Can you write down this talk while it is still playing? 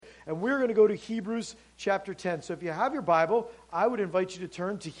and we're going to go to Hebrews chapter 10. So if you have your Bible, I would invite you to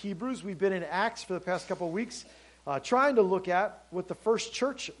turn to Hebrews. We've been in Acts for the past couple of weeks, trying to look at what the first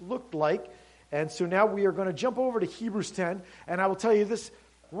church looked like. And so now we are going to jump over to Hebrews 10, and I will tell you this,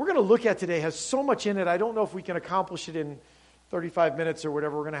 we're going to look at today has so much in it, I don't know if we can accomplish it in 35 minutes or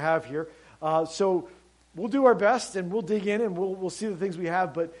whatever we're going to have here. So we'll do our best, and we'll dig in, and we'll see the things we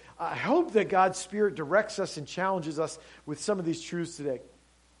have, but I hope that God's Spirit directs us and challenges us with some of these truths today.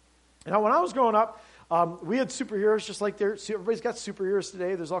 Now, when I was growing up, we had superheroes just like everybody's got superheroes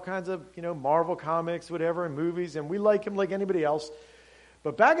today. There's all kinds of, Marvel comics, whatever, and movies, and we like them like anybody else.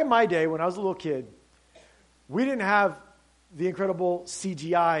 But back in my day, when I was a little kid, we didn't have the incredible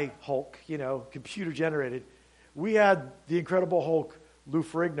CGI Hulk, computer generated. We had the Incredible Hulk, Lou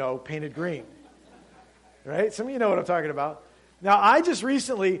Ferrigno, painted green. Right? Some of you know what I'm talking about. Now, I just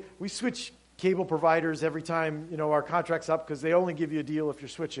recently, we switch cable providers every time, our contract's up because they only give you a deal if you're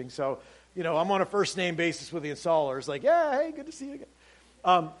switching. So, I'm on a first name basis with the installer. It's like, yeah, hey, good to see you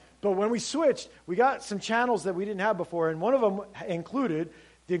again. But when we switched, we got some channels that we didn't have before, and one of them included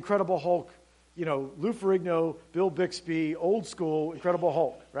the Incredible Hulk, Lou Ferrigno, Bill Bixby, old school Incredible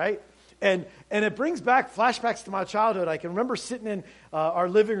Hulk, right? And it brings back flashbacks to my childhood. I can remember sitting in our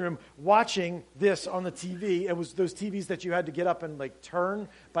living room watching this on the TV. It was those TVs that you had to get up and turn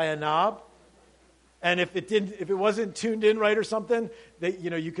by a knob. And if it wasn't tuned in right or something, that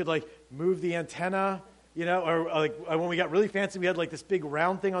you could move the antenna. Or when we got really fancy, we had this big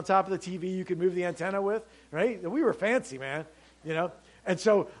round thing on top of the TV you could move the antenna with, right? We were fancy, man, And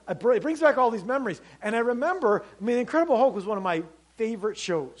so it brings back all these memories. And I remember, Incredible Hulk was one of my favorite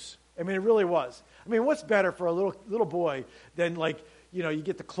shows. It really was. What's better for a little boy than you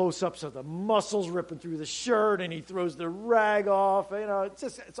get the close-ups of the muscles ripping through the shirt and he throws the rag off.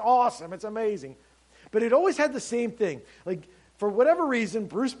 It's awesome. It's amazing. But it always had the same thing. For whatever reason,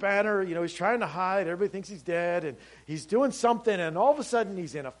 Bruce Banner, he's trying to hide. Everybody thinks he's dead, and he's doing something, and all of a sudden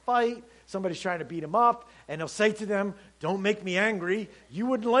he's in a fight. Somebody's trying to beat him up, and he'll say to them, "Don't make me angry. You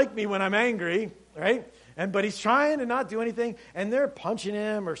wouldn't like me when I'm angry," right? But he's trying to not do anything, and they're punching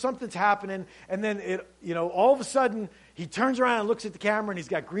him, or something's happening, and then all of a sudden he turns around and looks at the camera, and he's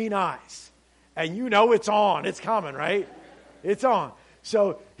got green eyes, and it's on. It's coming, right? It's on.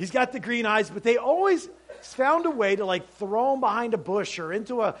 So he's got the green eyes, but they always found a way to throw him behind a bush or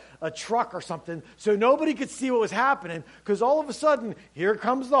into a truck or something so nobody could see what was happening, because all of a sudden here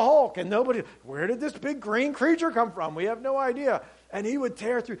comes the Hulk, and where did this big green creature come from? We have no idea. And he would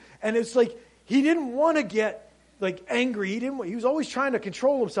tear through, and it's he didn't want to get angry. He was always trying to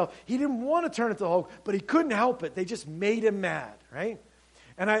control himself. He didn't want to turn into the Hulk, but he couldn't help it. They just made him mad, right?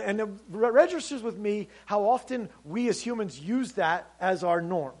 And it registers with me how often we as humans use that as our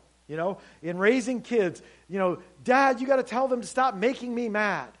norm. In raising kids, Dad, you got to tell them to stop making me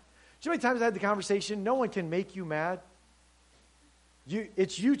mad. Do you know how many times I had the conversation? No one can make you mad.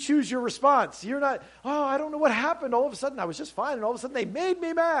 It's you choose your response. You're not, I don't know what happened. All of a sudden I was just fine, and all of a sudden they made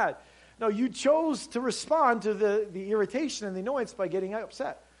me mad. No, you chose to respond to the irritation and the annoyance by getting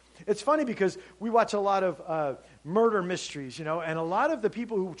upset. It's funny because we watch a lot of murder mysteries, and a lot of the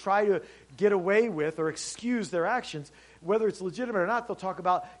people who try to get away with or excuse their actions, whether it's legitimate or not, they'll talk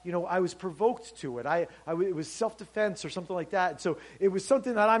about, I was provoked to it. It was self-defense or something like that. And so it was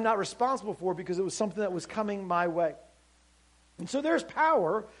something that I'm not responsible for because it was something that was coming my way. And so there's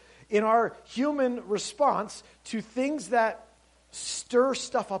power in our human response to things that stir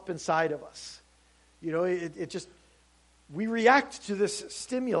stuff up inside of us. We react to this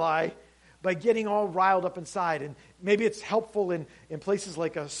stimuli by getting all riled up inside. And maybe it's helpful in places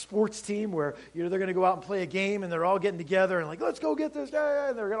like a sports team where they're going to go out and play a game and they're all getting together and let's go get this guy,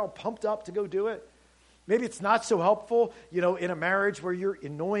 and they're all pumped up to go do it. Maybe it's not so helpful, in a marriage where you're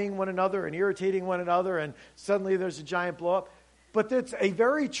annoying one another and irritating one another and suddenly there's a giant blow up. But it's a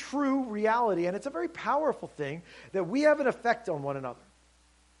very true reality, and it's a very powerful thing that we have an effect on one another.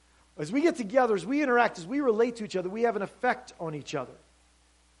 As we get together, as we interact, as we relate to each other, we have an effect on each other.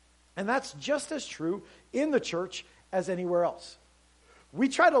 And that's just as true in the church as anywhere else. We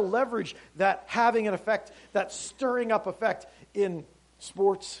try to leverage that having an effect, that stirring up effect in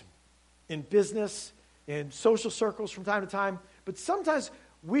sports, in business, in social circles from time to time. But sometimes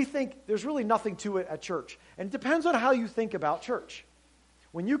we think there's really nothing to it at church. And it depends on how you think about church.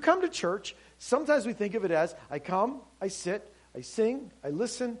 When you come to church, sometimes we think of it as, I come, I sit, I sing, I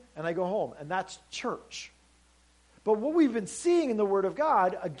listen, and I go home. And that's church. But what we've been seeing in the Word of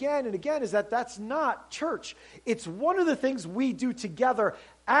God again and again is that that's not church. It's one of the things we do together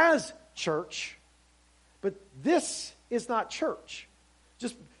as church, but this is not church.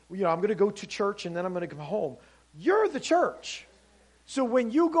 Just, I'm going to go to church and then I'm going to come home. You're the church. So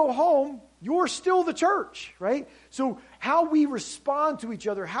when you go home, you're still the church, right? So how we respond to each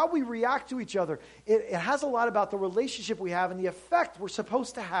other, how we react to each other, it has a lot about the relationship we have and the effect we're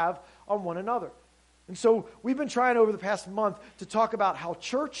supposed to have on one another. And so we've been trying over the past month to talk about how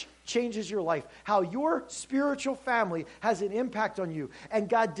church changes your life, how your spiritual family has an impact on you. And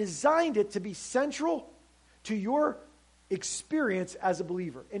God designed it to be central to your experience as a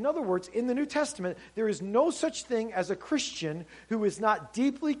believer. In other words, in the New Testament, there is no such thing as a Christian who is not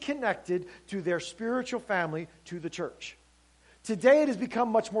deeply connected to their spiritual family, to the church. Today it has become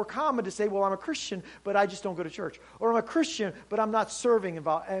much more common to say, well, I'm a Christian, but I just don't go to church. Or I'm a Christian, but I'm not serving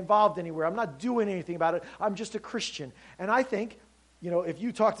involved anywhere. I'm not doing anything about it. I'm just a Christian. And I think, if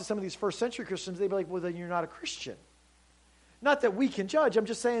you talk to some of these first century Christians, they'd be like, well, then you're not a Christian. Not that we can judge. I'm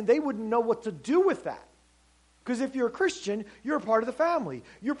just saying they wouldn't know what to do with that. Because if you're a Christian, you're a part of the family.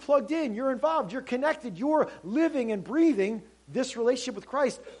 You're plugged in. You're involved. You're connected. You're living and breathing this relationship with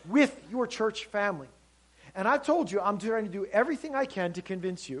Christ with your church family. And I've told you, I'm trying to do everything I can to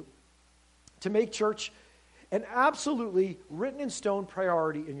convince you to make church an absolutely written in stone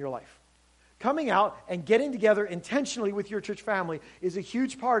priority in your life. Coming out and getting together intentionally with your church family is a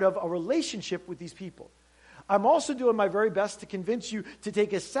huge part of a relationship with these people. I'm also doing my very best to convince you to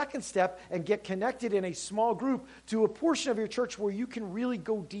take a second step and get connected in a small group to a portion of your church where you can really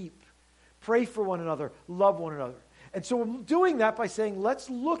go deep, pray for one another, love one another. And so I'm doing that by saying, let's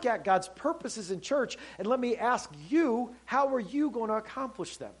look at God's purposes in church, and let me ask you, how are you going to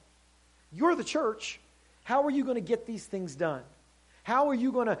accomplish them? You're the church. How are you going to get these things done? How are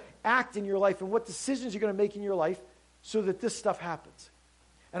you going to act in your life, and what decisions you're going to make in your life so that this stuff happens?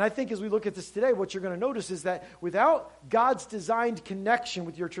 And I think as we look at this today, what you're going to notice is that without God's designed connection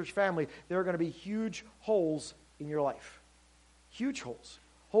with your church family, there are going to be huge holes in your life. Huge holes.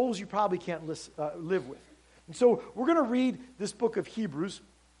 Holes you probably can't live with. And so we're going to read this book of Hebrews.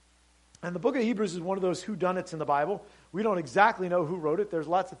 And the book of Hebrews is one of those whodunits in the Bible. We don't exactly know who wrote it. There's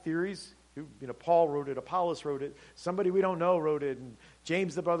lots of theories. Paul wrote it, Apollos wrote it, somebody we don't know wrote it, and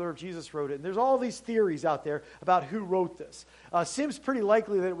James, the brother of Jesus, wrote it. And there's all these theories out there about who wrote this. Seems pretty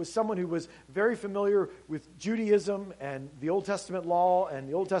likely that it was someone who was very familiar with Judaism and the Old Testament law and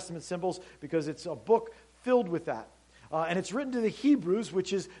the Old Testament symbols, because it's a book filled with that. And it's written to the Hebrews,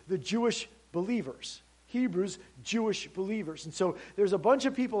 which is the Jewish believers. Hebrews, Jewish believers. And so there's a bunch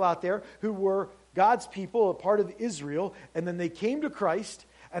of people out there who were God's people, a part of Israel, and then they came to Christ,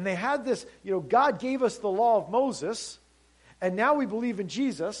 and they had this, God gave us the law of Moses, and now we believe in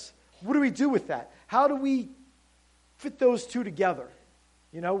Jesus. What do we do with that? How do we fit those two together?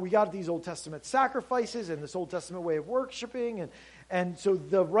 We got these Old Testament sacrifices and this Old Testament way of worshiping, and so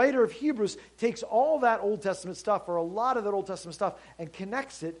the writer of Hebrews takes all that Old Testament stuff, or a lot of that Old Testament stuff, and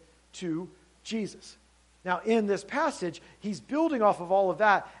connects it to Jesus. Now, in this passage, he's building off of all of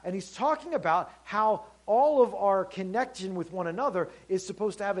that, and he's talking about how all of our connection with one another is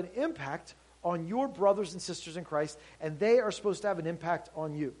supposed to have an impact on your brothers and sisters in Christ, and they are supposed to have an impact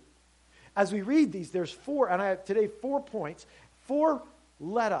on you. As we read these, there's 4, and I have today 4 points. 4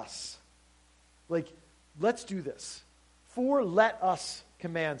 let us. Let's do this. 4 let us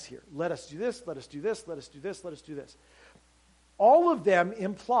commands here. Let us do this, let us do this, let us do this, let us do this. All of them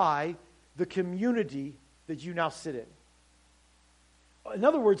imply the community that you now sit in. In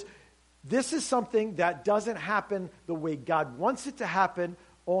other words, this is something that doesn't happen the way God wants it to happen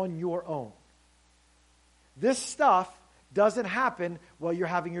on your own. This stuff doesn't happen while you're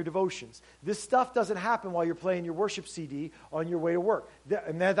having your devotions. This stuff doesn't happen while you're playing your worship CD on your way to work.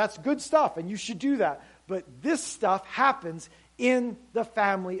 And that's good stuff, and you should do that. But this stuff happens in the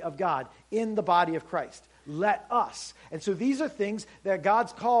family of God, in the body of Christ. Let us. And so these are things that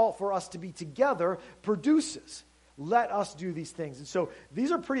God's call for us to be together produces. Let us do these things. And so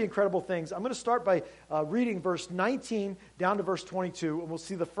these are pretty incredible things. I'm going to start by reading verse 19 down to verse 22, and we'll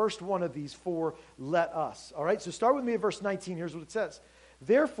see the first one of these 4 let us. All right, so start with me at verse 19. Here's what it says.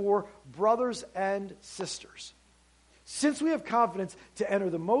 Therefore, brothers and sisters, since we have confidence to enter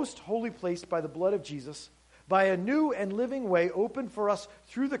the most holy place by the blood of Jesus, by a new and living way opened for us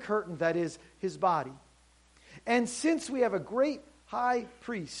through the curtain that is his body, and since we have a great high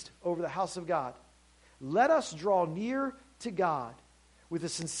priest over the house of God, let us draw near to God with a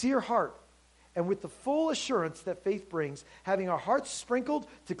sincere heart and with the full assurance that faith brings, having our hearts sprinkled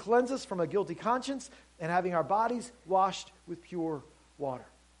to cleanse us from a guilty conscience and having our bodies washed with pure water.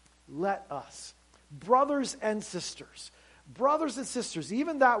 Let us. Brothers and sisters. Brothers and sisters,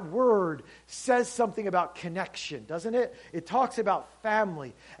 even that word says something about connection, doesn't it? It talks about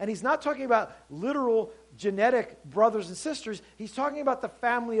family. And he's not talking about literal genetic brothers and sisters. He's talking about the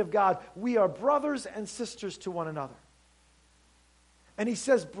family of God. We are brothers and sisters to one another. And he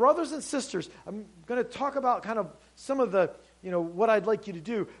says, brothers and sisters, I'm going to talk about kind of some of the, what I'd like you to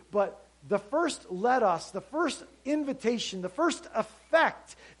do. But the first invitation, the first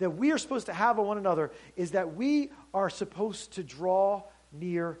effect that we are supposed to have on one another is that we are supposed to draw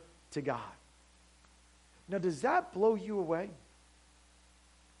near to God. Now, does that blow you away?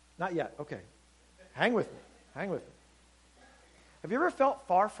 Not yet. Okay. Hang with me. Have you ever felt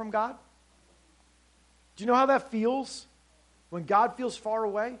far from God? Do you know how that feels when God feels far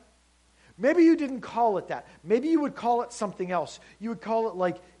away? Maybe you didn't call it that. Maybe you would call it something else. You would call it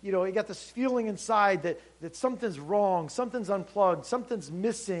like, you got this feeling inside that something's wrong, something's unplugged, something's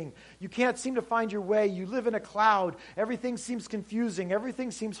missing. You can't seem to find your way. You live in a cloud. Everything seems confusing.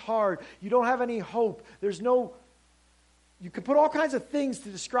 Everything seems hard. You don't have any hope. You can put all kinds of things to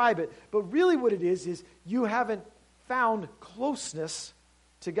describe it, but really what it is you haven't found closeness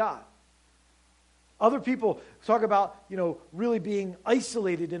to God. Other people talk about, really being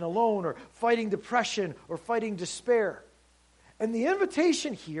isolated and alone, or fighting depression, or fighting despair. And the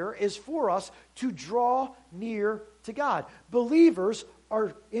invitation here is for us to draw near to God. Believers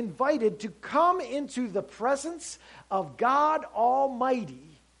are invited to come into the presence of God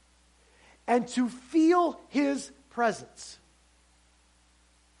Almighty and to feel His presence.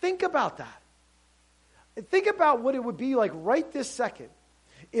 Think about that. Think about what it would be like right this second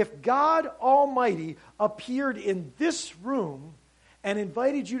if God Almighty appeared in this room and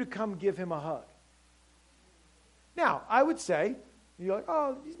invited you to come give Him a hug. Now, I would say, you're like,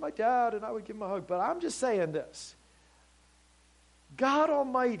 oh, he's my dad, and I would give him a hug. But I'm just saying this. God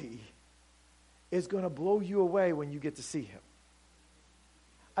Almighty is going to blow you away when you get to see Him.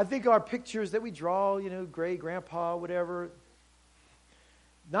 I think our pictures that we draw, great grandpa, whatever,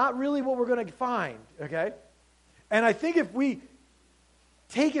 not really what we're going to find, okay? And I think if we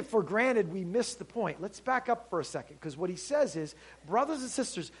take it for granted, we miss the point. Let's back up for a second, because what he says is, brothers and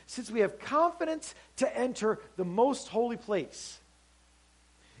sisters, since we have confidence to enter the most holy place.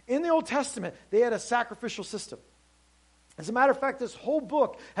 In the Old Testament, they had a sacrificial system. As a matter of fact, this whole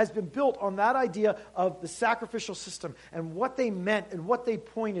book has been built on that idea of the sacrificial system and what they meant and what they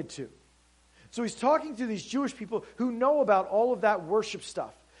pointed to. So he's talking to these Jewish people who know about all of that worship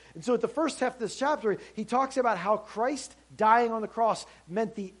stuff. And so at the first half of this chapter, he talks about how Christ dying on the cross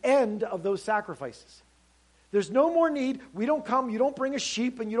meant the end of those sacrifices. There's no more need. You don't bring a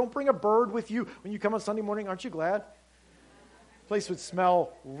sheep and you don't bring a bird with you when you come on Sunday morning. Aren't you glad? The place would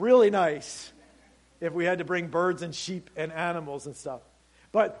smell really nice if we had to bring birds and sheep and animals and stuff.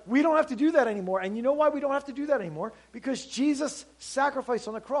 But we don't have to do that anymore. And you know why we don't have to do that anymore? Because Jesus' sacrifice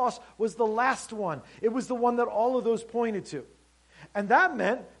on the cross was the last one. It was the one that all of those pointed to. And that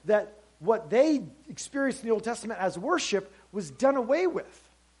meant that what they experienced in the Old Testament as worship was done away with.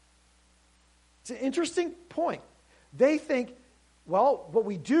 It's an interesting point. They think, well, what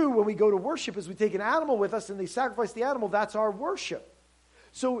we do when we go to worship is we take an animal with us and they sacrifice the animal. That's our worship.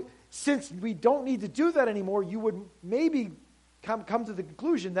 So since we don't need to do that anymore, you would maybe come to the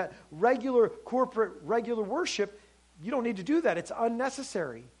conclusion that regular worship, you don't need to do that. It's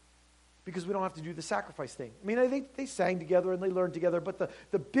unnecessary. Because we don't have to do the sacrifice thing. I mean, I think they sang together and they learned together, but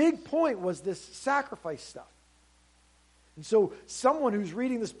the big point was this sacrifice stuff. And so someone who's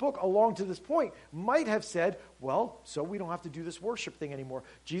reading this book along to this point might have said, well, so we don't have to do this worship thing anymore.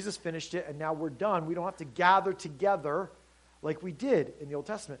 Jesus finished it and now we're done. We don't have to gather together like we did in the Old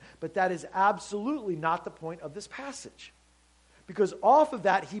Testament. But that is absolutely not the point of this passage. Because off of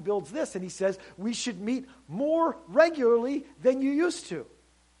that, he builds this and he says, we should meet more regularly than you used to.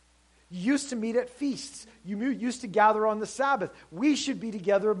 You used to meet at feasts. You used to gather on the Sabbath. We should be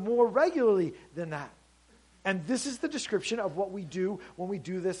together more regularly than that. And this is the description of what we do when we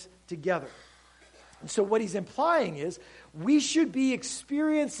do this together. And so what he's implying is we should be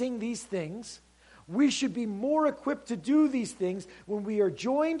experiencing these things. We should be more equipped to do these things when we are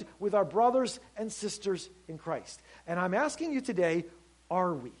joined with our brothers and sisters in Christ. And I'm asking you today,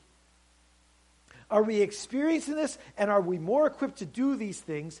 are we? Are we experiencing this, and are we more equipped to do these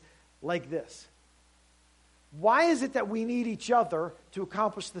things like this? Why is it that we need each other to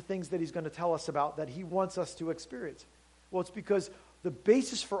accomplish the things that he's going to tell us about, that he wants us to experience? Well, it's because the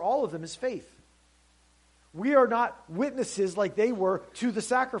basis for all of them is faith. We are not witnesses like they were to the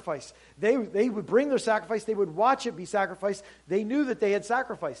sacrifice. They would bring their sacrifice. They would watch it be sacrificed. They knew that they had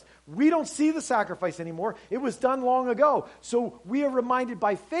sacrificed. We don't see the sacrifice anymore. It was done long ago. So we are reminded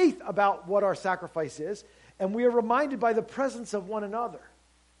by faith about what our sacrifice is, and we are reminded by the presence of one another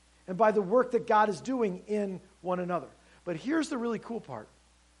and by the work that God is doing in one another. But here's the really cool part.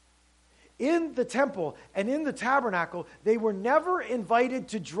 In the temple and in the tabernacle, they were never invited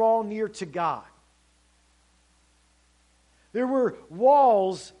to draw near to God. There were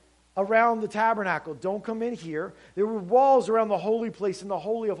walls around the tabernacle. Don't come in here. There were walls around the holy place and the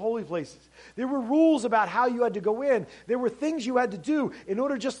holy of holy places. There were rules about how you had to go in. There were things you had to do in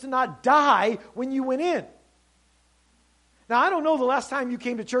order just to not die when you went in. Now, I don't know the last time you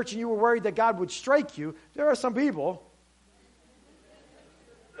came to church and you were worried that God would strike you. There are some people.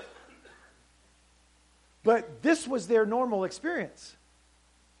 But this was their normal experience.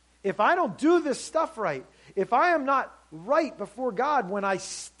 If I don't do this stuff right, if I am not right before God when I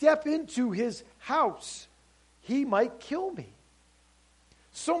step into his house, he might kill me.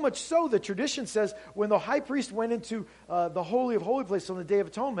 So much so that tradition says when the high priest went into the Holy of Holy Place on the Day of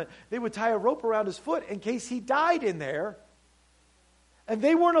Atonement, they would tie a rope around his foot in case he died in there. And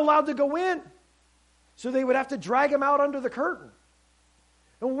they weren't allowed to go in. So they would have to drag him out under the curtain.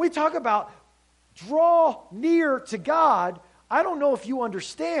 And when we talk about draw near to God, I don't know if you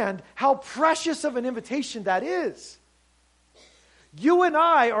understand how precious of an invitation that is. You and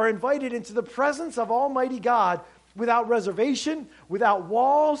I are invited into the presence of Almighty God without reservation, without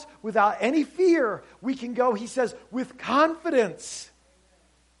walls, without any fear. We can go, he says, with confidence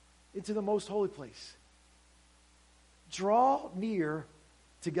into the most holy place. Draw near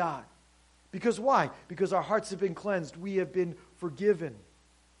to God. Because why? Because our hearts have been cleansed. We have been forgiven.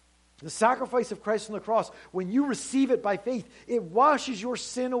 The sacrifice of Christ on the cross, when you receive it by faith, it washes your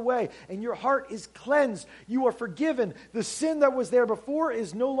sin away and your heart is cleansed. You are forgiven. The sin that was there before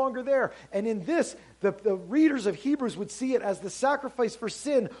is no longer there. And in this, the readers of Hebrews would see it as the sacrifice for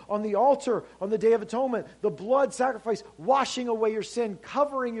sin on the altar on the Day of Atonement. The blood sacrifice washing away your sin,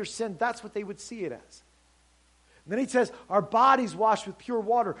 covering your sin. That's what they would see it as. And then he says, our bodies washed with pure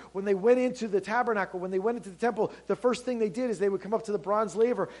water. When they went into the tabernacle, when they went into the temple, the first thing they did is they would come up to the bronze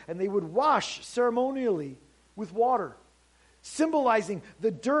laver and they would wash ceremonially with water, symbolizing the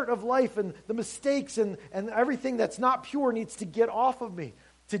dirt of life and the mistakes and everything that's not pure needs to get off of me.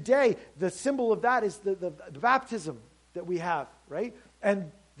 Today, the symbol of that is the baptism that we have, right?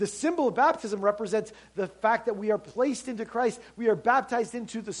 And the symbol of baptism represents the fact that we are placed into Christ. We are baptized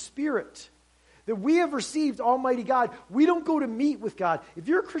into the Spirit. That we have received Almighty God. We don't go to meet with God. If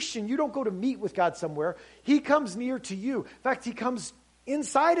you're a Christian, you don't go to meet with God somewhere. He comes near to you. In fact, he comes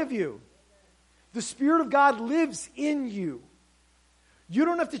inside of you. The Spirit of God lives in you. You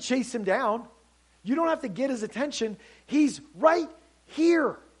don't have to chase him down. You don't have to get his attention. He's right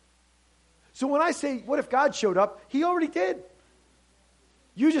here. So when I say, what if God showed up? He already did.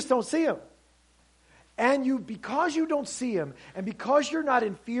 You just don't see him. And because you don't see him, and because you're not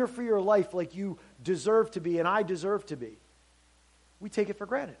in fear for your life like you deserve to be, and I deserve to be, we take it for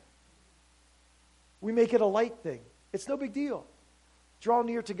granted. We make it a light thing. It's no big deal. Draw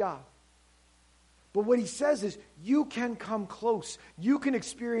near to God. But what he says is, you can come close. You can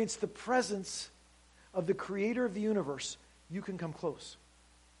experience the presence of the creator of the universe. You can come close.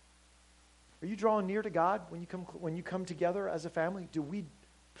 Are you drawing near to God when you come together as a family? Do we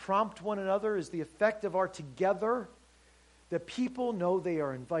prompt one another? Is the effect of our together that people know they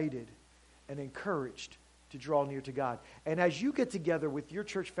are invited and encouraged to draw near to God? And as you get together with your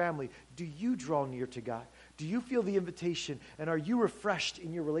church family, do you draw near to God? Do you feel the invitation, and are you refreshed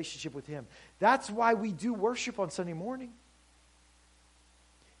in your relationship with him? That's why we do worship on Sunday morning.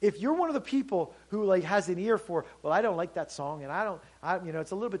 If you're one of the people who has an ear for, well, I don't like that song, and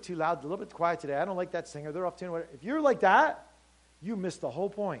it's a little bit too loud, a little bit quiet today. I don't like that singer. They're off tune. If you're like that, you missed the whole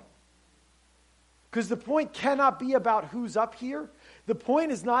point. Because the point cannot be about who's up here. The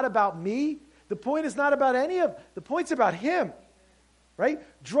point is not about me. The point is not about the point's about him. Right?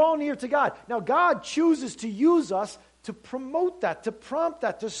 Draw near to God. Now, God chooses to use us to promote that, to prompt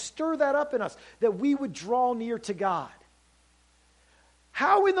that, to stir that up in us, that we would draw near to God.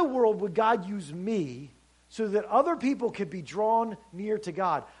 How in the world would God use me so that other people could be drawn near to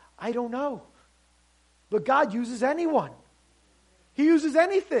God? I don't know. But God uses anyone. He uses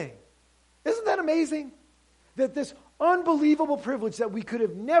anything. Isn't that amazing? That this unbelievable privilege that we could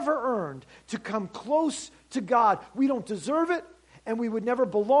have never earned to come close to God, we don't deserve it, and we would never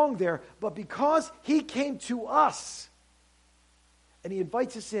belong there. But because he came to us, and he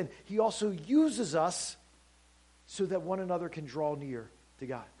invites us in, he also uses us so that one another can draw near to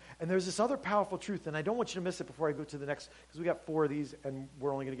God. And there's this other powerful truth, and I don't want you to miss it before I go to the next, because we got 4 of these, and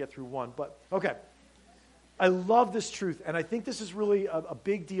we're only going to get through 1. But, okay. I love this truth, and I think this is really a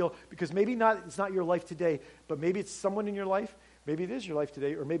big deal, because maybe it's not your life today, but maybe it's someone in your life, maybe it is your life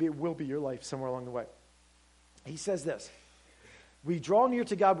today, or maybe it will be your life somewhere along the way. He says this: we draw near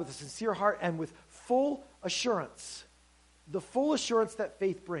to God with a sincere heart and with full assurance, the full assurance that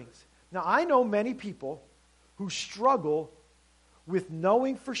faith brings. Now, I know many people who struggle with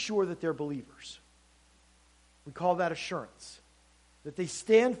knowing for sure that they're believers. We call that assurance. That they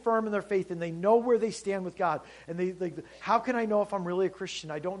stand firm in their faith and they know where they stand with God. And how can I know if I'm really a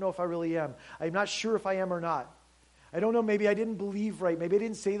Christian? I don't know if I really am. I'm not sure if I am or not. I don't know, maybe I didn't believe right. Maybe I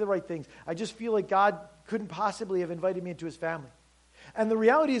didn't say the right things. I just feel like God couldn't possibly have invited me into his family. And the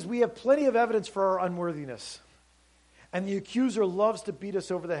reality is we have plenty of evidence for our unworthiness. And the accuser loves to beat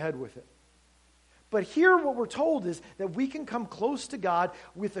us over the head with it. But here what we're told is that we can come close to God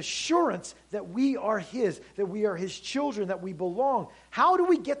with assurance that we are his, that we are his children, that we belong. How do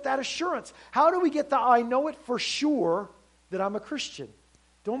we get that assurance? How do we get the I know it for sure that I'm a Christian?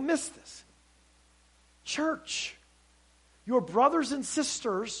 Don't miss this. Church, your brothers and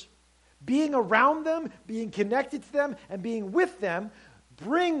sisters, being around them, being connected to them, and being with them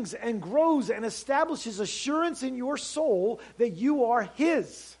brings and grows and establishes assurance in your soul that you are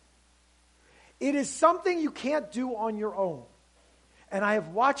his. It is something you can't do on your own. And I have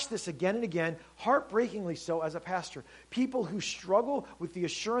watched this again and again, heartbreakingly so as a pastor. People who struggle with the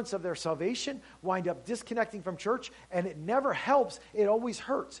assurance of their salvation wind up disconnecting from church, and it never helps. It always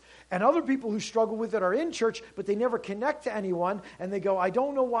hurts. And other people who struggle with it are in church, but they never connect to anyone, and they go, I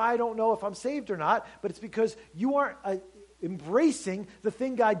don't know why, I don't know if I'm saved or not, but it's because you aren't embracing the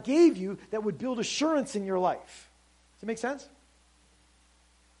thing God gave you that would build assurance in your life. Does it make sense?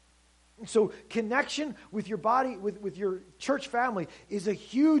 So connection with your body, with your church family is a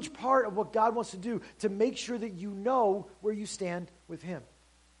huge part of what God wants to do to make sure that you know where you stand with him.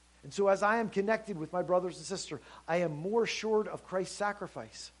 And so as I am connected with my brothers and sisters, I am more assured of Christ's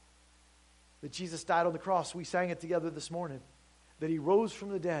sacrifice. That Jesus died on the cross. We sang it together this morning. That he rose from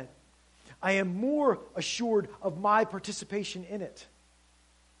the dead. I am more assured of my participation in it.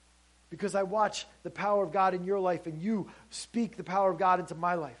 Because I watch the power of God in your life and you speak the power of God into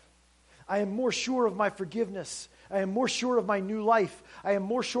my life. I am more sure of my forgiveness. I am more sure of my new life. I am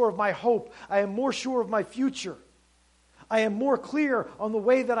more sure of my hope. I am more sure of my future. I am more clear on the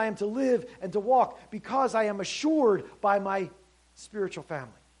way that I am to live and to walk because I am assured by my spiritual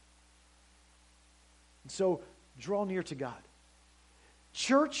family. And so, draw near to God.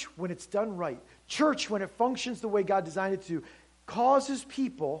 Church, when it's done right, church, when it functions the way God designed it to, causes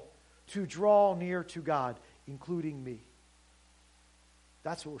people to draw near to God, including me.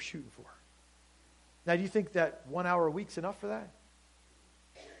 That's what we're shooting for. Now, do you think that 1 hour a week's enough for that?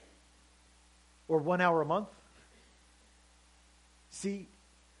 Or 1 hour a month? See,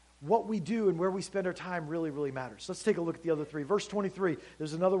 what we do and where we spend our time really, really matters. Let's take a look at the other three. Verse 23,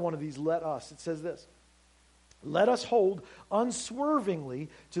 there's another one of these, let us. It says this, let us hold unswervingly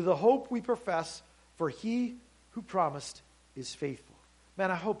to the hope we profess, for he who promised is faithful.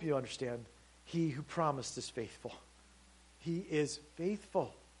 Man, I hope you understand, he who promised is faithful. He is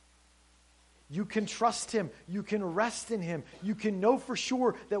faithful. You can trust him. You can rest in him. You can know for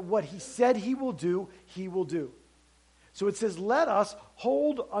sure that what he said he will do, he will do. So it says, let us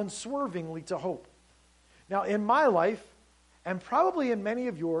hold unswervingly to hope. Now, in my life, and probably in many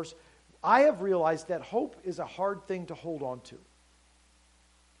of yours, I have realized that hope is a hard thing to hold on to.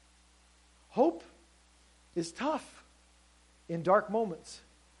 Hope is tough in dark moments.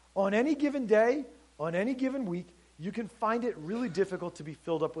 On any given day, on any given week, you can find it really difficult to be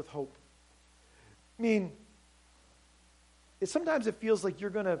filled up with hope. I mean, sometimes it feels like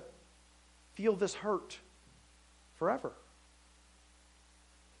you're going to feel this hurt forever.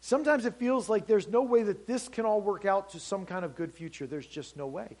 Sometimes it feels like there's no way that this can all work out to some kind of good future. There's just no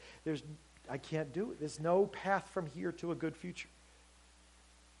way. I can't do it. There's no path from here to a good future.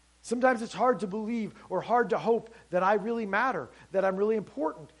 Sometimes it's hard to believe or hard to hope that I really matter, that I'm really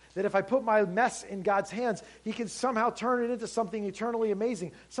important, that if I put my mess in God's hands, he can somehow turn it into something eternally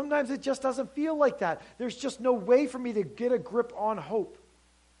amazing. Sometimes it just doesn't feel like that. There's just no way for me to get a grip on hope.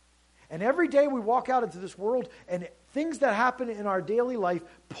 And every day we walk out into this world and things that happen in our daily life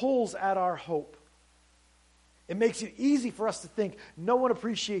pulls at our hope. It makes it easy for us to think no one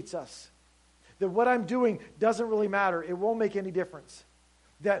appreciates us, that what I'm doing doesn't really matter. It won't make any difference.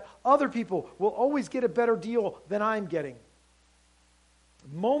 That other people will always get a better deal than I'm getting.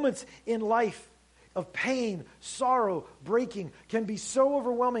 Moments in life of pain, sorrow, breaking can be so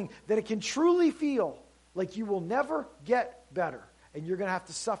overwhelming that it can truly feel like you will never get better and you're going to have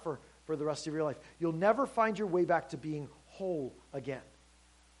to suffer for the rest of your life. You'll never find your way back to being whole again.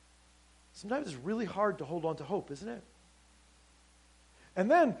 Sometimes it's really hard to hold on to hope, isn't it? And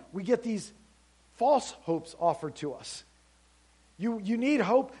then we get these false hopes offered to us. You need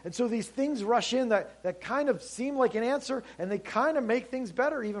hope, and so these things rush in that kind of seem like an answer, and they kind of make things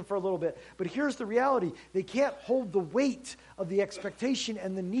better even for a little bit. But here's the reality. They can't hold the weight of the expectation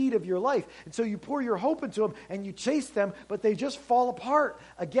and the need of your life. And so you pour your hope into them, and you chase them, but they just fall apart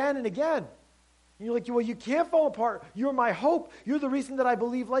again and again. And you're like, well, you can't fall apart. You're my hope. You're the reason that I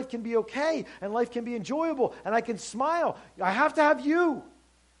believe life can be okay and life can be enjoyable and I can smile. I have to have you.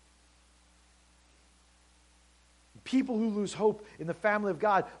 People who lose hope in the family of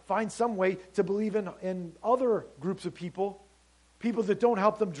God find some way to believe in other groups of people that don't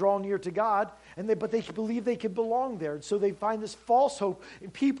help them draw near to God, but they believe they can belong there. And so they find this false hope in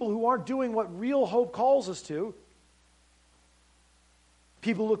people who aren't doing what real hope calls us to.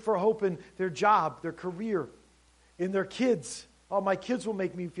 People look for hope in their job, their career, in their kids. Oh, my kids will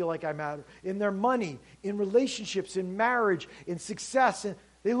make me feel like I matter. In their money, in relationships, in marriage, in success. And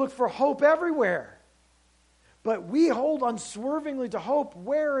they look for hope everywhere. But we hold unswervingly to hope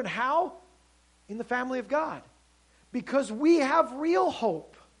where and how? In the family of God. Because we have real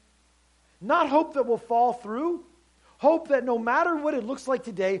hope. Not hope that will fall through. Hope that no matter what it looks like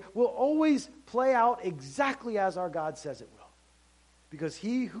today will always play out exactly as our God says it will. Because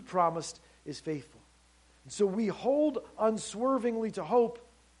he who promised is faithful. And so we hold unswervingly to hope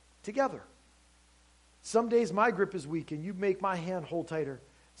together. Some days my grip is weak and you make my hand hold tighter.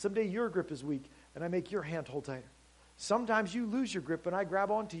 Someday your grip is weak and I make your hand hold tighter. Sometimes you lose your grip and I grab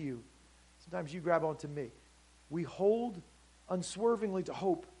onto you. Sometimes you grab onto me. We hold unswervingly to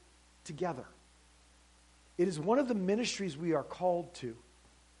hope together. It is one of the ministries we are called to.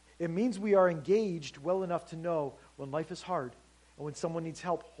 It means we are engaged well enough to know when life is hard and when someone needs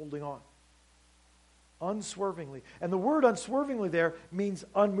help holding on. Unswervingly. And the word unswervingly there means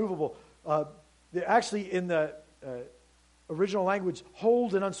unmovable. Actually, in the original language,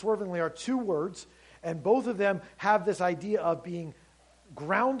 hold and unswervingly are two words, and both of them have this idea of being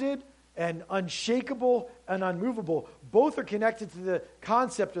grounded and unshakable and unmovable. Both are connected to the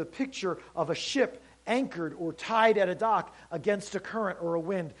concept or the picture of a ship anchored or tied at a dock against a current or a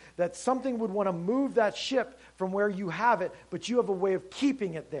wind. That something would want to move that ship from where you have it, but you have a way of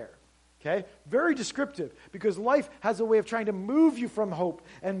keeping it there. Okay? Very descriptive, because life has a way of trying to move you from hope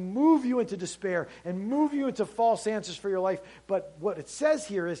and move you into despair and move you into false answers for your life. But what it says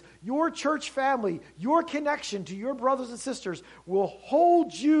here is your church family, your connection to your brothers and sisters will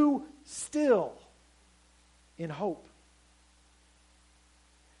hold you still in hope.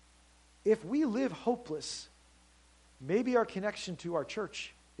 If we live hopeless, maybe our connection to our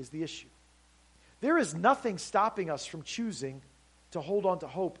church is the issue. There is nothing stopping us from choosing to hold on to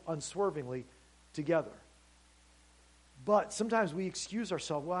hope unswervingly together. But sometimes we excuse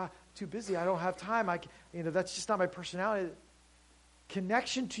ourselves. Well, I'm too busy. I don't have time. That's just not my personality.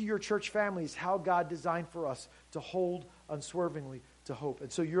 Connection to your church family is how God designed for us to hold unswervingly to hope.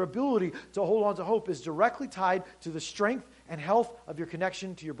 And so your ability to hold on to hope is directly tied to the strength and health of your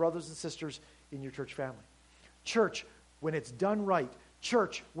connection to your brothers and sisters in your church family. Church, when it's done right,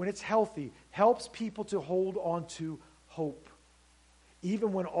 church, when it's healthy, helps people to hold on to hope.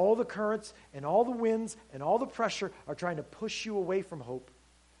 Even when all the currents and all the winds and all the pressure are trying to push you away from hope,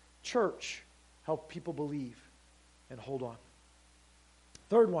 church helps people believe and hold on.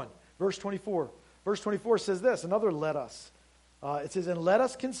 Third one, verse 24. Verse 24 says this, another let us. It says, and let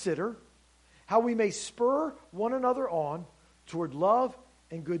us consider how we may spur one another on toward love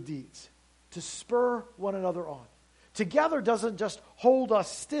and good deeds. To spur one another on. Together doesn't just hold us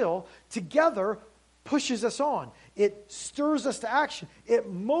still. Together pushes us on. It stirs us to action.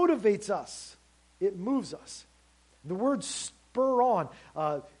 It motivates us. It moves us. The word spur on,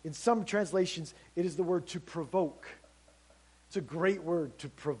 in some translations, it is the word to provoke. It's a great word, to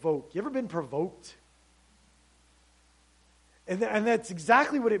provoke. You ever been provoked? And that's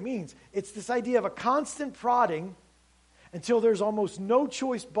exactly what it means. It's this idea of a constant prodding until there's almost no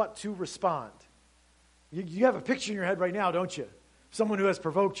choice but to respond. You have a picture in your head right now, don't you? Someone who has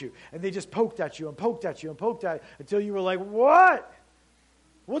provoked you, and they just poked at you and poked at you and poked at you until you were like, what?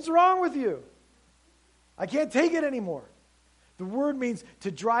 What's wrong with you? I can't take it anymore. The word means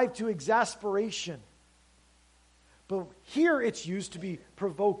to drive to exasperation. But here it's used to be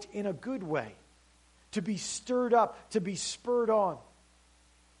provoked in a good way, to be stirred up, to be spurred on.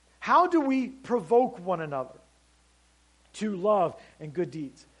 How do we provoke one another to love and good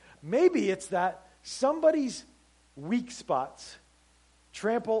deeds? Maybe it's that somebody's weak spots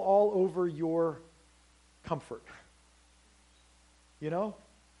trample all over your comfort. You know?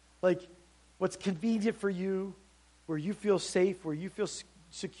 Like what's convenient for you, where you feel safe, where you feel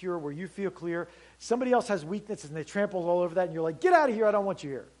secure, where you feel clear. Somebody else has weaknesses and they trample all over that and you're like, get out of here, I don't want you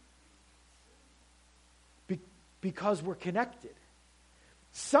here. Because we're connected.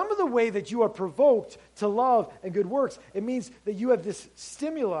 Some of the way that you are provoked to love and good works, it means that you have this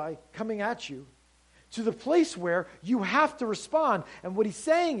stimuli coming at you to the place where you have to respond. And what he's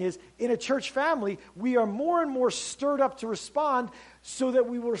saying is, in a church family, we are more and more stirred up to respond so that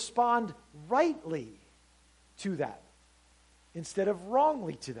we will respond rightly to that instead of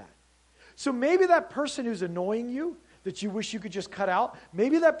wrongly to that. So maybe that person who's annoying you, that you wish you could just cut out,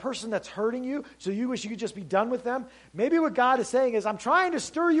 maybe that person that's hurting you, so you wish you could just be done with them, maybe what God is saying is, I'm trying to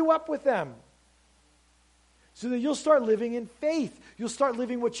stir you up with them so that you'll start living in faith. You'll start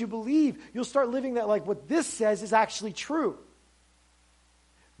living what you believe. You'll start living that like what this says is actually true.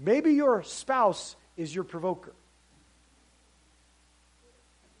 Maybe your spouse is your provoker.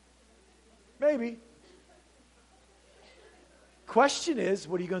 Maybe. Question is,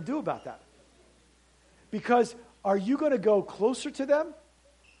 what are you going to do about that? Because are you going to go closer to them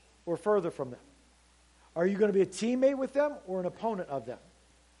or further from them? Are you going to be a teammate with them or an opponent of them?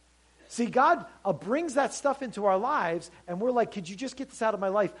 See, God brings that stuff into our lives, and we're like, could you just get this out of my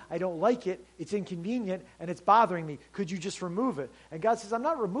life? I don't like it. It's inconvenient, and it's bothering me. Could you just remove it? And God says, I'm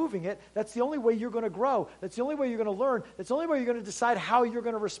not removing it. That's the only way you're going to grow. That's the only way you're going to learn. That's the only way you're going to decide how you're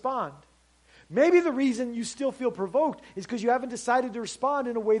going to respond. Maybe the reason you still feel provoked is because you haven't decided to respond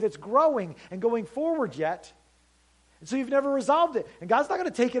in a way that's growing and going forward yet. And so you've never resolved it. And God's not going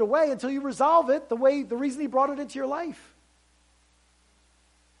to take it away until you resolve it the reason He brought it into your life.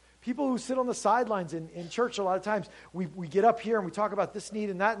 People who sit on the sidelines in church, a lot of times, we get up here and we talk about this need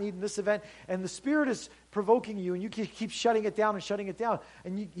and that need and this event, and the Spirit is provoking you, and you keep shutting it down and shutting it down.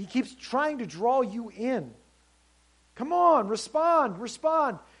 And He keeps trying to draw you in. Come on, respond.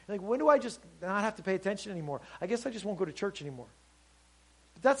 Like, when do I just not have to pay attention anymore? I guess I just won't go to church anymore.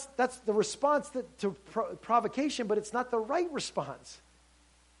 But that's the response to provocation, but it's not the right response.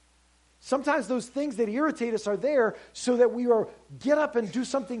 Sometimes those things that irritate us are there so that we get up and do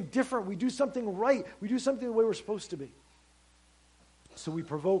something different. We do something right. We do something the way we're supposed to be. So we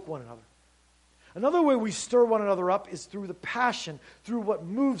provoke one another. Another way we stir one another up is through the passion, through what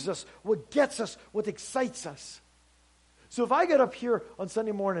moves us, what gets us, what excites us. So if I get up here on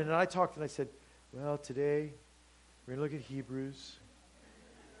Sunday morning and I talked and I said, well, today we're going to look at Hebrews.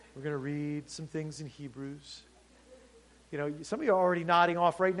 We're going to read some things in Hebrews. You know, some of you are already nodding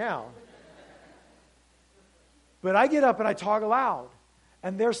off right now. But I get up and I talk aloud.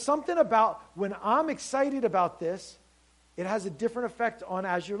 And there's something about when I'm excited about this, it has a different effect on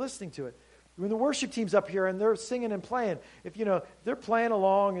as you're listening to it. When the worship team's up here and they're singing and playing, if, they're playing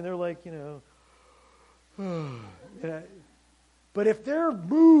along and they're like, but if they're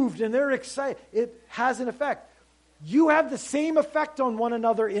moved and they're excited, it has an effect. You have the same effect on one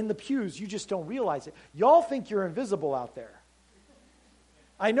another in the pews. You just don't realize it. Y'all think you're invisible out there.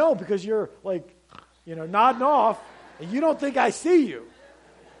 I know, because you're like, nodding off, and you don't think I see you.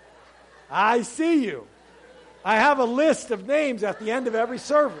 I see you. I have a list of names at the end of every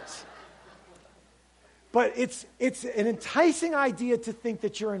service. But it's an enticing idea to think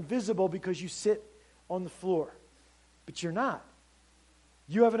that you're invisible because you sit on the floor. But you're not.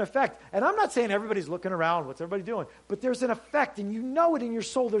 You have an effect. And I'm not saying everybody's looking around, what's everybody doing? But there's an effect, and you know it in your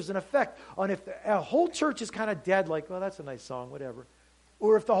soul. There's an effect on if a whole church is kind of dead, like, well, that's a nice song, whatever.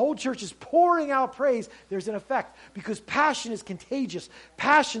 Or if the whole church is pouring out praise, there's an effect. Because passion is contagious.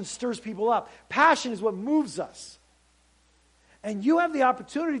 Passion stirs people up. Passion is what moves us. And you have the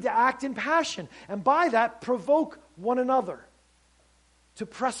opportunity to act in passion. And by that, provoke one another. To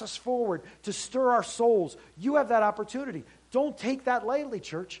press us forward, to stir our souls. You have that opportunity. Don't take that lightly,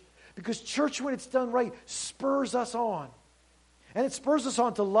 church, because church, when it's done right, spurs us on. And it spurs us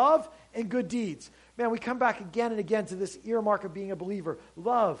on to love and good deeds. Man, we come back again and again to this earmark of being a believer.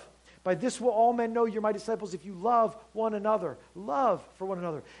 Love. By this will all men know you're my disciples if you love one another. Love for one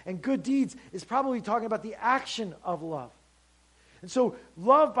another. And good deeds is probably talking about the action of love. And so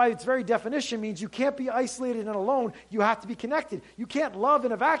love, by its very definition, means you can't be isolated and alone. You have to be connected. You can't love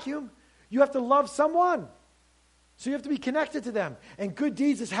in a vacuum. You have to love someone. So you have to be connected to them. And good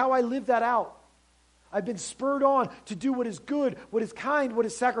deeds is how I live that out. I've been spurred on to do what is good, what is kind, what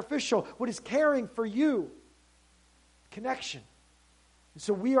is sacrificial, what is caring for you. Connection. And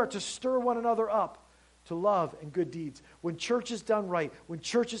so we are to stir one another up to love and good deeds. When church is done right, when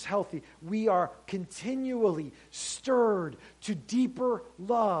church is healthy, we are continually stirred to deeper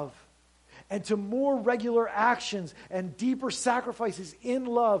love and to more regular actions and deeper sacrifices in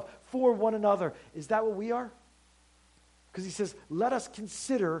love for one another. Is that what we are? Because he says, let us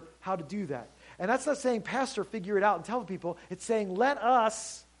consider how to do that. And that's not saying, pastor, figure it out and tell the people. It's saying, let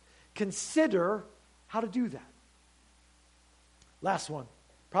us consider how to do that. Last one,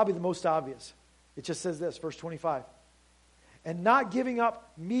 probably the most obvious. It just says this, verse 25. And not giving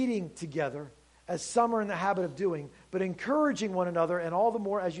up meeting together, as some are in the habit of doing, but encouraging one another, and all the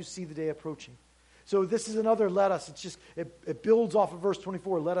more as you see the day approaching. So this is another let us. It's just, it builds off of verse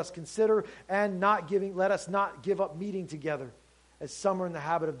 24. Let us consider and let us not give up meeting together, as some are in the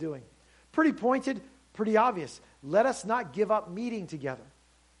habit of doing. Pretty pointed, pretty obvious. Let us not give up meeting together.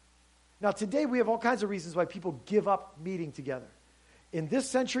 Now, today we have all kinds of reasons why people give up meeting together. In this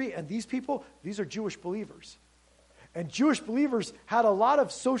century, and these people, these are Jewish believers. And Jewish believers had a lot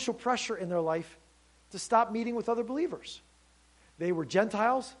of social pressure in their life to stop meeting with other believers. They were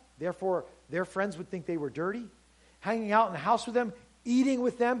Gentiles, therefore their friends would think they were dirty. Hanging out in the house with them, eating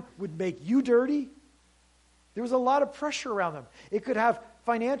with them would make you dirty. There was a lot of pressure around them. It could have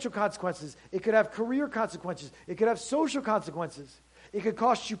financial consequences. It could have career consequences. It could have social consequences. It could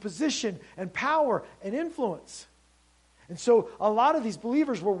cost you position and power and influence. And so a lot of these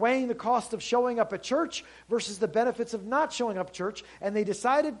believers were weighing the cost of showing up at church versus the benefits of not showing up at church, and they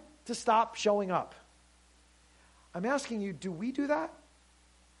decided to stop showing up. I'm asking you, do we do that?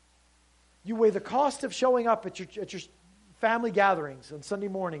 You weigh the cost of showing up at your family gatherings on Sunday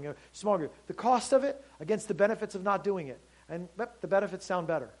morning, a small group, the cost of it against the benefits of not doing it. And the benefits sound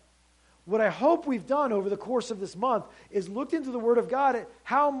better. What I hope we've done over the course of this month is looked into the Word of God at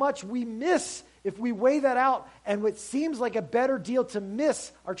how much we miss if we weigh that out, and what seems like a better deal to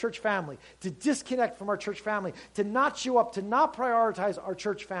miss our church family, to disconnect from our church family, to not show up, to not prioritize our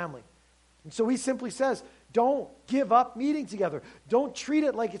church family. And so he simply says, don't give up meeting together. Don't treat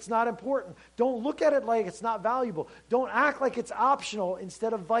it like it's not important. Don't look at it like it's not valuable. Don't act like it's optional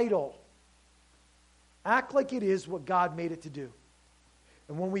instead of vital. Act like it is what God made it to do.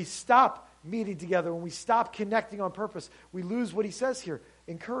 And when we stop meeting together, when we stop connecting on purpose, we lose what he says here.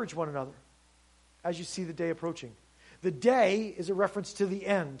 Encourage one another as you see the day approaching. The day is a reference to the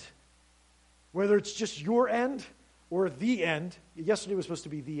end. Whether it's just your end or the end. Yesterday was supposed to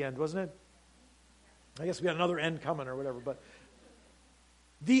be the end, wasn't it? I guess we got another end coming or whatever, but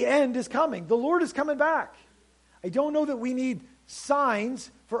the end is coming. The Lord is coming back. I don't know that we need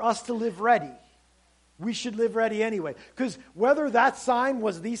signs for us to live ready. We should live ready anyway. Because whether that sign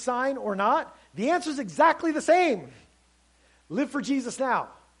was the sign or not, the answer is exactly the same. Live for Jesus now.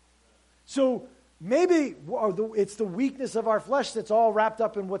 So maybe it's the weakness of our flesh that's all wrapped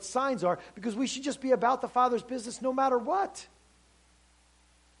up in what signs are, because we should just be about the Father's business no matter what.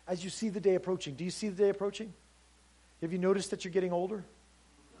 As you see the day approaching. Do you see the day approaching? Have you noticed that you're getting older?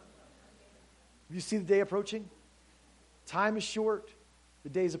 Have you seen the day approaching? Time is short. The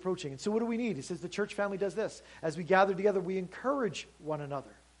day is approaching. And so what do we need? He says the church family does this. As we gather together, we encourage one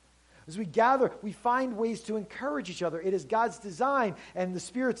another. As we gather, we find ways to encourage each other. It is God's design and the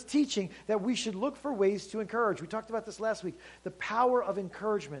Spirit's teaching that we should look for ways to encourage. We talked about this last week. The power of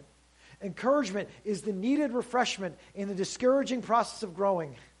encouragement. Encouragement is the needed refreshment in the discouraging process of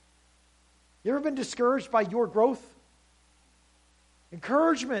growing. You ever been discouraged by your growth?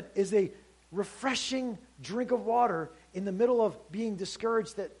 Encouragement is a refreshing drink of water in the middle of being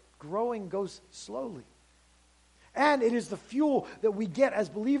discouraged that growing goes slowly. And it is the fuel that we get as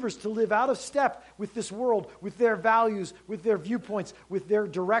believers to live out of step with this world, with their values, with their viewpoints, with their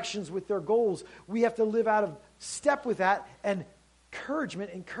directions, with their goals. We have to live out of step with that, and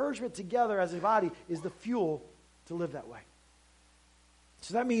encouragement together as a body is the fuel to live that way.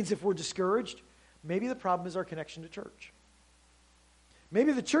 So that means if we're discouraged, maybe the problem is our connection to church.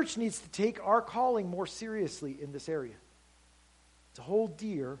 Maybe the church needs to take our calling more seriously in this area, to hold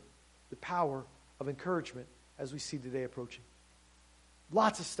dear the power of encouragement as we see the day approaching.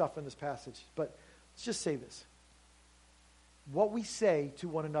 Lots of stuff in this passage, but let's just say this. What we say to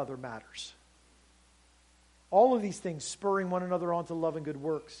one another matters. All of these things, spurring one another on to love and good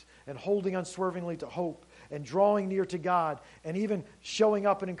works, and holding unswervingly to hope, and drawing near to God, and even showing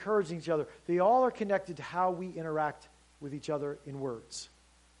up and encouraging each other, they all are connected to how we interact with each other in words.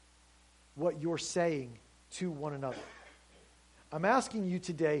 What you're saying to one another. I'm asking you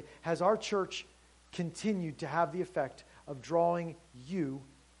today, has our church continued to have the effect of drawing you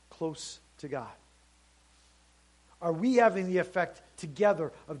close to God? Are we having the effect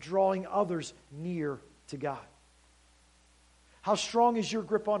together of drawing others near to God? How strong is your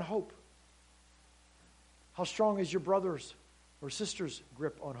grip on hope? How strong is your brother's or sister's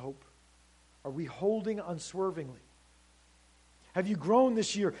grip on hope? Are we holding unswervingly? Have you grown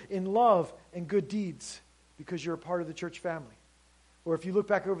this year in love and good deeds because you're a part of the church family? Or if you look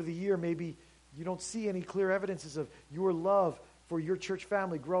back over the year, maybe you don't see any clear evidences of your love for your church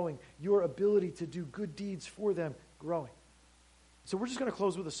family growing, your ability to do good deeds for them growing. So we're just going to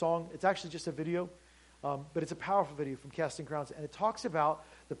close with a song. It's actually just a video, but it's a powerful video from Casting Crowns, and it talks about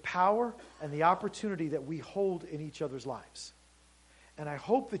the power and the opportunity that we hold in each other's lives. And I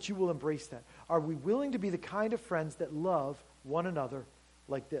hope that you will embrace that. Are we willing to be the kind of friends that love one another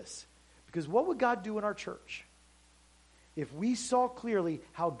like this? Because what would God do in our church if we saw clearly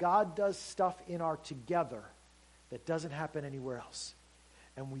how God does stuff in our together that doesn't happen anywhere else?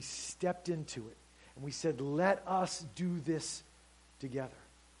 and we stepped into it. And we said, let us do this together.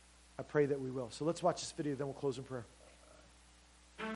 I pray that we will. So let's watch this video, then we'll close in prayer.